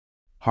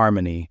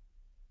Harmony.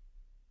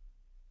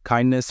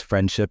 Kindness,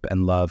 friendship,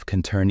 and love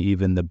can turn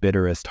even the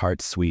bitterest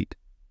heart sweet.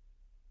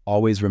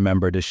 Always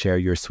remember to share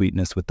your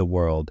sweetness with the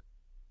world,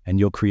 and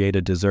you'll create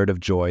a dessert of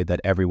joy that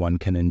everyone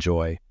can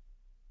enjoy.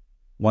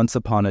 Once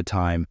upon a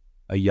time,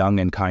 a young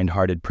and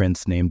kind-hearted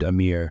prince named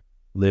Amir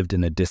lived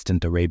in a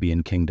distant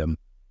Arabian kingdom.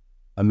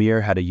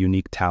 Amir had a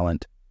unique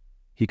talent.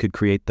 He could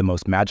create the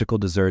most magical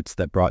desserts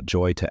that brought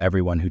joy to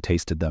everyone who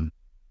tasted them.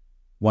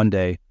 One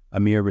day,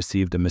 Amir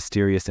received a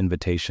mysterious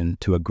invitation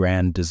to a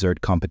grand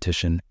dessert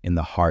competition in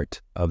the heart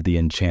of the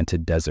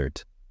Enchanted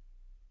desert.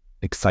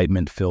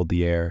 Excitement filled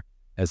the air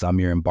as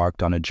Amir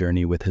embarked on a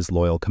journey with his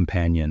loyal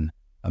companion,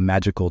 a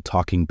magical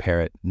talking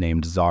parrot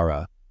named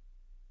Zara.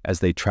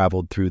 As they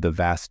traveled through the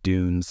vast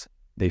dunes,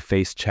 they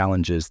faced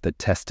challenges that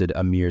tested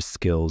Amir's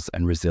skills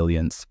and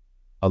resilience.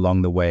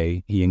 Along the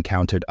way, he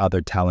encountered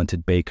other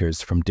talented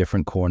bakers from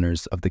different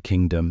corners of the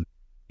kingdom,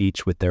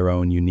 each with their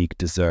own unique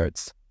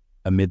desserts.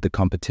 Amid the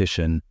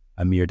competition,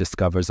 Amir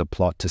discovers a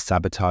plot to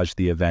sabotage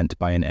the event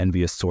by an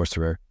envious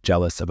sorcerer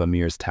jealous of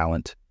Amir's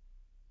talent.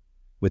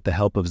 With the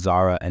help of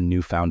Zara and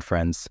newfound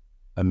friends,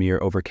 Amir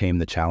overcame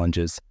the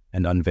challenges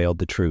and unveiled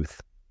the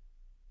truth.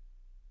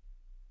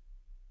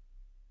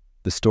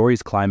 The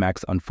story's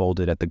climax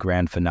unfolded at the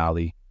grand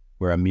finale,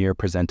 where Amir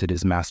presented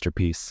his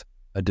masterpiece,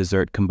 a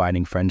dessert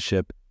combining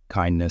friendship,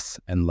 kindness,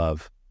 and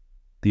love.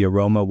 The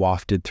aroma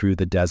wafted through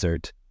the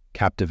desert,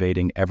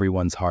 captivating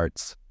everyone's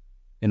hearts.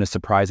 In a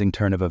surprising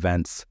turn of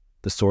events,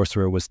 the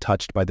sorcerer was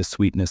touched by the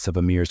sweetness of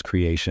Amir's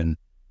creation.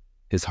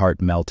 His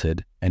heart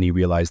melted, and he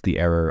realized the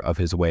error of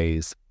his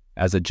ways.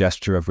 As a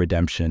gesture of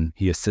redemption,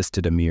 he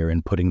assisted Amir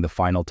in putting the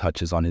final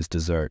touches on his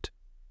dessert.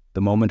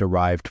 The moment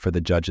arrived for the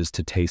judges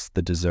to taste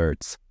the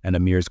desserts, and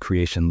Amir's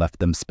creation left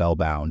them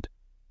spellbound.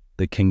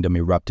 The kingdom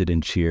erupted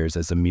in cheers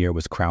as Amir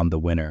was crowned the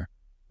winner,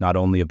 not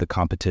only of the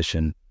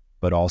competition,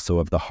 but also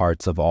of the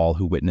hearts of all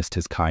who witnessed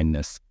his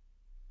kindness.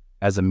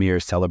 As Amir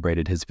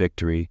celebrated his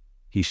victory,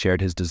 he shared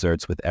his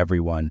desserts with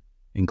everyone,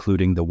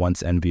 including the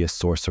once envious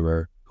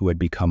sorcerer who had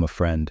become a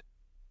friend.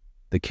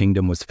 The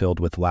kingdom was filled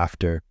with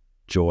laughter,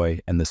 joy,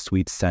 and the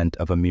sweet scent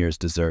of Amir's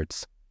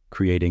desserts,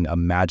 creating a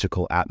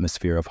magical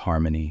atmosphere of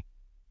harmony.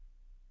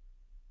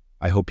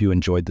 I hope you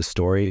enjoyed the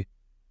story.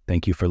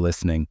 Thank you for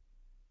listening.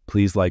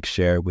 Please like,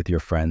 share with your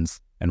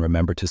friends, and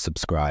remember to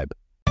subscribe.